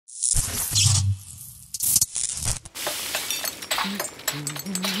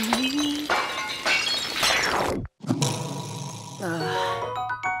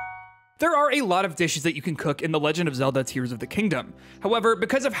There are a lot of dishes that you can cook in The Legend of Zelda Tears of the Kingdom. However,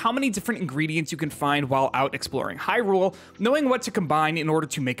 because of how many different ingredients you can find while out exploring Hyrule, knowing what to combine in order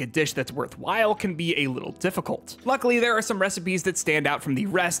to make a dish that's worthwhile can be a little difficult. Luckily, there are some recipes that stand out from the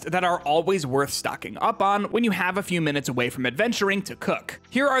rest that are always worth stocking up on when you have a few minutes away from adventuring to cook.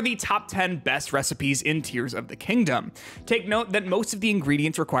 Here are the top 10 best recipes in Tears of the Kingdom. Take note that most of the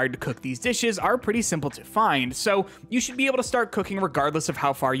ingredients required to cook these dishes are pretty simple to find, so you should be able to start cooking regardless of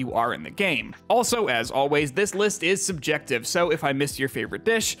how far you are in the game. Also, as always, this list is subjective, so if I missed your favorite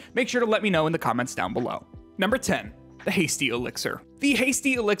dish, make sure to let me know in the comments down below. Number 10. The Hasty Elixir. The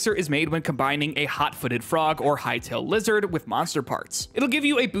Hasty Elixir is made when combining a hot-footed frog or high-tailed lizard with monster parts. It'll give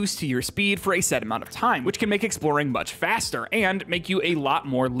you a boost to your speed for a set amount of time, which can make exploring much faster and make you a lot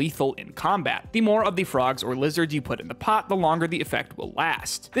more lethal in combat. The more of the frogs or lizards you put in the pot, the longer the effect will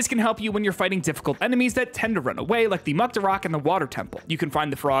last. This can help you when you're fighting difficult enemies that tend to run away, like the Muktarok and the Water Temple. You can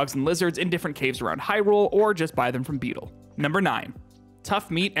find the frogs and lizards in different caves around Hyrule, or just buy them from Beetle. Number 9.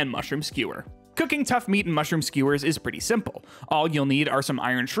 Tough Meat and Mushroom Skewer. Cooking tough meat and mushroom skewers is pretty simple. All you'll need are some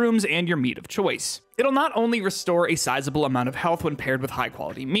iron shrooms and your meat of choice. It'll not only restore a sizable amount of health when paired with high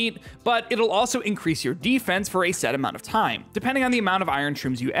quality meat, but it'll also increase your defense for a set amount of time. Depending on the amount of iron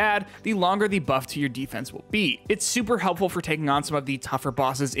shrooms you add, the longer the buff to your defense will be. It's super helpful for taking on some of the tougher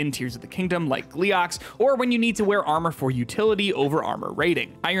bosses in Tears of the Kingdom like Gleeoks, or when you need to wear armor for utility over armor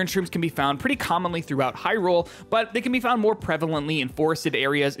rating. Iron shrooms can be found pretty commonly throughout Hyrule, but they can be found more prevalently in forested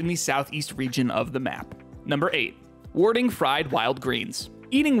areas in the southeast region of the map. Number 8. Warding Fried Wild Greens.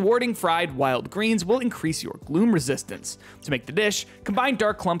 Eating warding fried wild greens will increase your gloom resistance. To make the dish, combine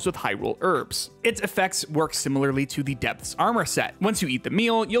dark clumps with Hyrule herbs. Its effects work similarly to the Depths armor set. Once you eat the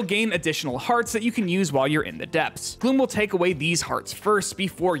meal, you'll gain additional hearts that you can use while you're in the Depths. Gloom will take away these hearts first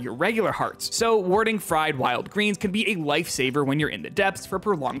before your regular hearts, so warding fried wild greens can be a lifesaver when you're in the Depths for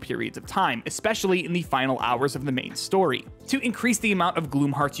prolonged periods of time, especially in the final hours of the main story. To increase the amount of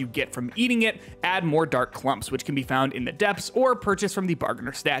gloom hearts you get from eating it, add more dark clumps, which can be found in the Depths or purchased from the bargainer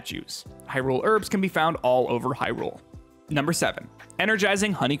statues. Hyrule herbs can be found all over Hyrule. Number 7.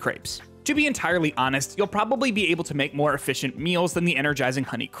 Energizing Honey Crepes. To be entirely honest, you'll probably be able to make more efficient meals than the Energizing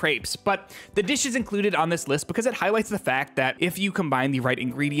Honey Crepes, but the dish is included on this list because it highlights the fact that if you combine the right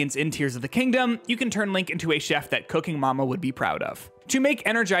ingredients in Tears of the Kingdom, you can turn Link into a chef that Cooking Mama would be proud of. To make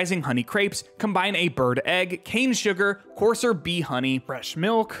Energizing Honey Crepes, combine a bird egg, cane sugar, coarser bee honey, fresh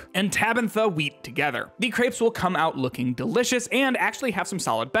milk, and Tabitha wheat together. The crepes will come out looking delicious and actually have some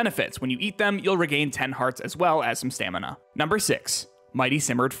solid benefits. When you eat them, you'll regain 10 hearts as well as some stamina. Number 6. Mighty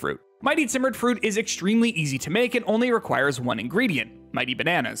Simmered Fruit. Mighty Simmered Fruit is extremely easy to make and only requires one ingredient: Mighty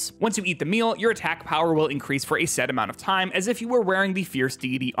Bananas. Once you eat the meal, your attack power will increase for a set amount of time as if you were wearing the Fierce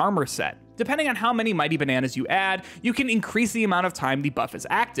Deity armor set. Depending on how many Mighty Bananas you add, you can increase the amount of time the buff is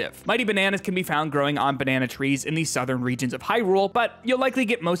active. Mighty Bananas can be found growing on banana trees in the southern regions of Hyrule, but you'll likely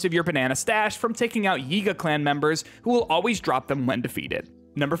get most of your banana stash from taking out Yiga clan members who will always drop them when defeated.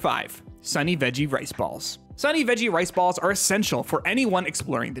 Number 5. Sunny Veggie Rice Balls. Sunny Veggie Rice Balls are essential for anyone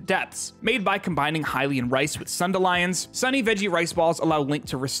exploring the Depths. Made by combining Hylian rice with Sundelions, Sunny Veggie Rice Balls allow Link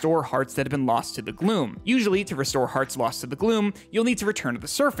to restore hearts that have been lost to the gloom. Usually, to restore hearts lost to the gloom, you'll need to return to the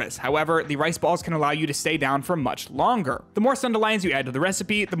surface. However, the rice balls can allow you to stay down for much longer. The more Sundelions you add to the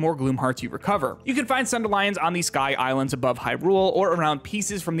recipe, the more gloom hearts you recover. You can find Sundelions on the Sky Islands above Hyrule or around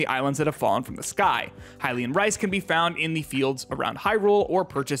pieces from the islands that have fallen from the sky. Hylian rice can be found in the fields around Hyrule or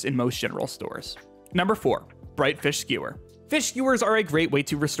purchased in most general stores. Number 4. Bright Fish Skewer. Fish skewers are a great way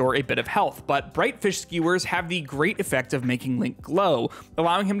to restore a bit of health, but bright fish skewers have the great effect of making Link glow,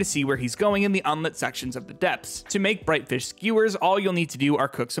 allowing him to see where he's going in the unlit sections of the Depths. To make bright fish skewers, all you'll need to do are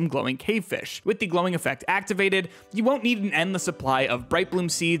cook some glowing cave fish. With the glowing effect activated, you won't need an endless supply of bright bloom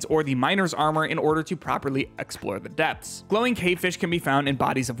seeds or the miner's armor in order to properly explore the Depths. Glowing cave fish can be found in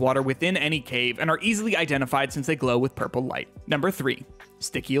bodies of water within any cave and are easily identified since they glow with purple light. Number 3.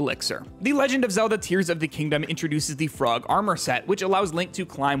 Sticky Elixir. The Legend of Zelda Tears of the Kingdom introduces the Frog armor set, which allows Link to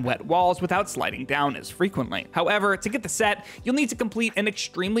climb wet walls without sliding down as frequently. However, to get the set, you'll need to complete an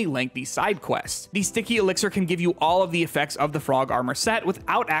extremely lengthy side quest. The Sticky Elixir can give you all of the effects of the Frog armor set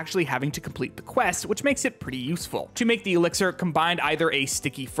without actually having to complete the quest, which makes it pretty useful. To make the elixir, combine either a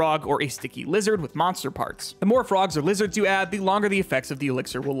sticky frog or a sticky lizard with monster parts. The more frogs or lizards you add, the longer the effects of the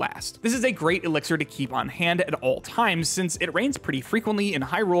elixir will last. This is a great elixir to keep on hand at all times since it rains pretty frequently in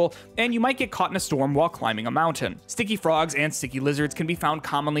Hyrule, and you might get caught in a storm while climbing a mountain. Sticky frogs and sticky lizards can be found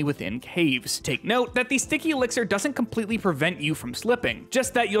commonly within caves. Take note that the sticky elixir doesn't completely prevent you from slipping,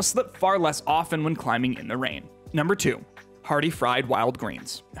 just that you'll slip far less often when climbing in the rain. Number 2. Hearty fried wild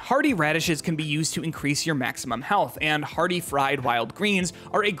greens. Hearty radishes can be used to increase your maximum health, and hearty fried wild greens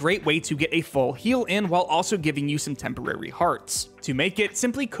are a great way to get a full heal in while also giving you some temporary hearts. To make it,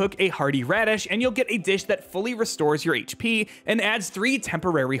 simply cook a hearty radish and you'll get a dish that fully restores your HP and adds 3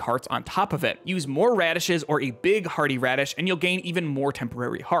 temporary hearts on top of it. Use more radishes or a big hearty radish and you'll gain even more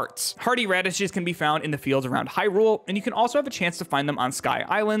temporary hearts. Hearty radishes can be found in the fields around Hyrule, and you can also have a chance to find them on Sky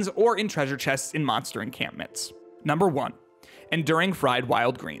Islands or in treasure chests in monster encampments. Number 1. Enduring fried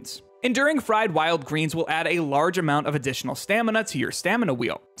wild greens. Enduring fried wild greens will add a large amount of additional stamina to your stamina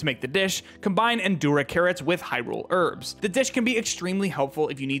wheel. To make the dish, combine Endura carrots with Hyrule herbs. The dish can be extremely helpful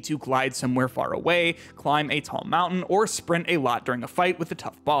if you need to glide somewhere far away, climb a tall mountain, or sprint a lot during a fight with a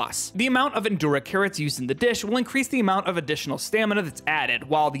tough boss. The amount of Endura carrots used in the dish will increase the amount of additional stamina that's added,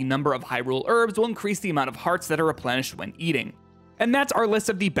 while the number of Hyrule herbs will increase the amount of hearts that are replenished when eating. And that's our list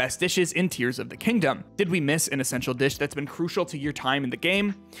of the best dishes in Tears of the Kingdom. Did we miss an essential dish that's been crucial to your time in the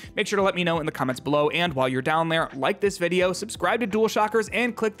game? Make sure to let me know in the comments below, and while you're down there, like this video, subscribe to DualShockers,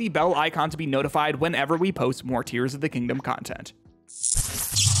 and click the bell icon to be notified whenever we post more Tears of the Kingdom content.